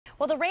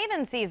Well, the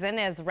Raven season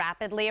is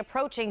rapidly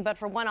approaching, but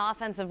for one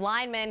offensive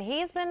lineman,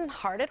 he's been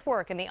hard at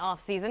work in the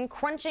offseason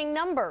crunching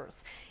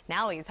numbers.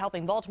 Now he's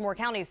helping Baltimore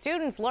County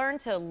students learn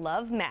to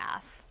love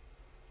math.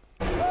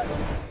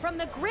 From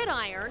the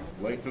gridiron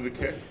length of the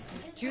kick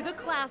to the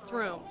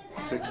classroom,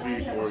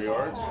 64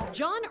 yards.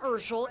 John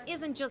Urschel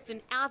isn't just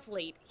an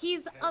athlete,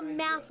 he's a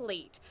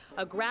mathlete.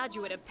 A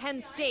graduate of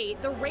Penn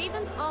State, the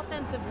Ravens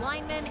offensive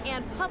lineman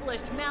and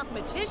published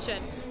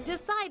mathematician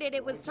decided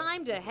it was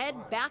time to head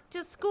back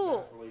to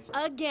school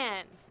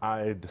again.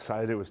 I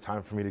decided it was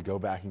time for me to go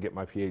back and get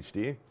my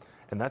PhD,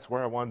 and that's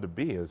where I wanted to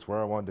be. It's where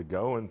I wanted to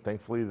go, and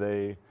thankfully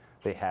they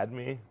had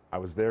me. I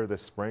was there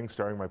this spring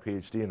starting my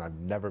PhD, and I've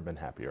never been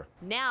happier.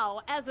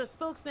 Now, as a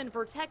spokesman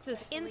for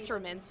Texas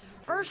Instruments,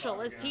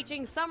 Urschel is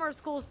teaching summer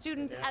school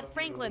students at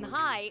Franklin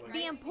High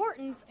the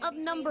importance of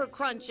number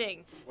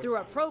crunching through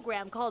a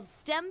program called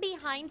STEM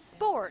Behind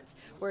Sports,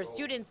 where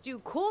students do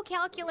cool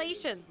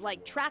calculations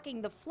like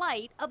tracking the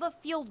flight of a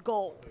field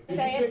goal.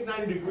 If you kick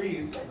 90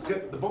 degrees,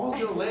 the ball's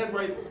going to land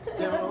right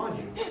down on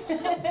you.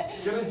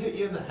 It's going to hit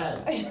you in the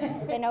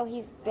head. I know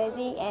he's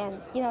busy,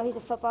 and he's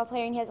a football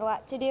player and he has a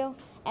lot to do,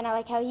 and I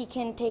like how he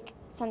can take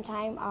some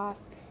time off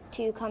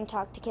to come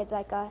talk to kids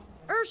like us.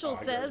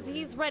 Urschel says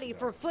he's ready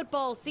for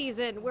football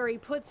season, where he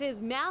puts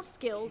his math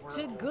skills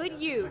to good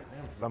use.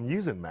 I'm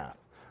using math.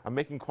 I'm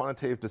making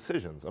quantitative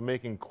decisions. I'm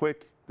making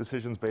quick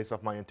decisions based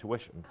off my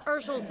intuition.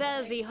 Urschel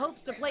says he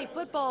hopes to play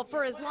football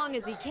for as long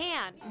as he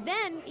can.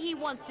 Then he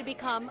wants to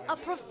become a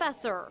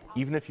professor.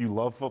 Even if you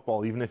love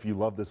football, even if you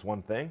love this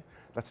one thing,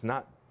 that's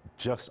not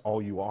just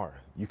all you are.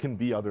 You can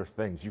be other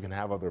things. You can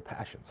have other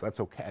passions. That's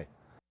okay.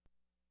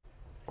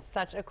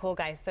 Such a cool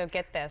guy. So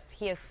get this,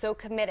 he is so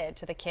committed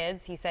to the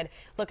kids. He said,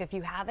 look, if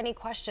you have any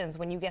questions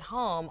when you get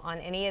home on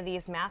any of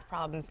these math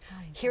problems,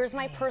 here's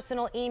my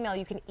personal email.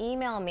 You can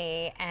email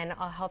me and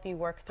I'll help you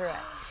work through it.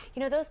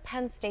 You know, those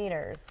Penn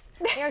Staters,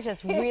 they're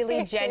just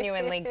really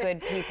genuinely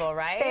good people,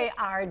 right? They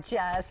are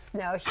just,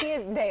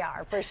 they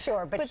are for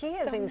sure, but he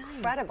is so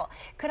incredible.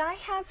 Nice. Could I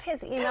have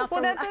his email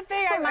Well, that's the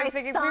thing. I was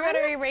thinking we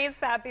better erase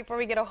that before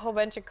we get a whole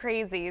bunch of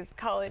crazies.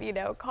 Call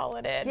it, call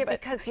it in. Yeah,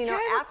 because, I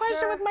have a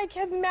question with my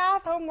kids'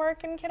 math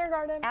homework in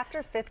kindergarten.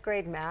 After 5th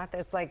grade math,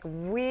 it's like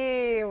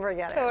we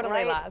forget it. Totally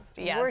right? lost,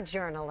 yes. We're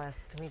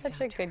journalists.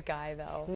 Such a good guy, though.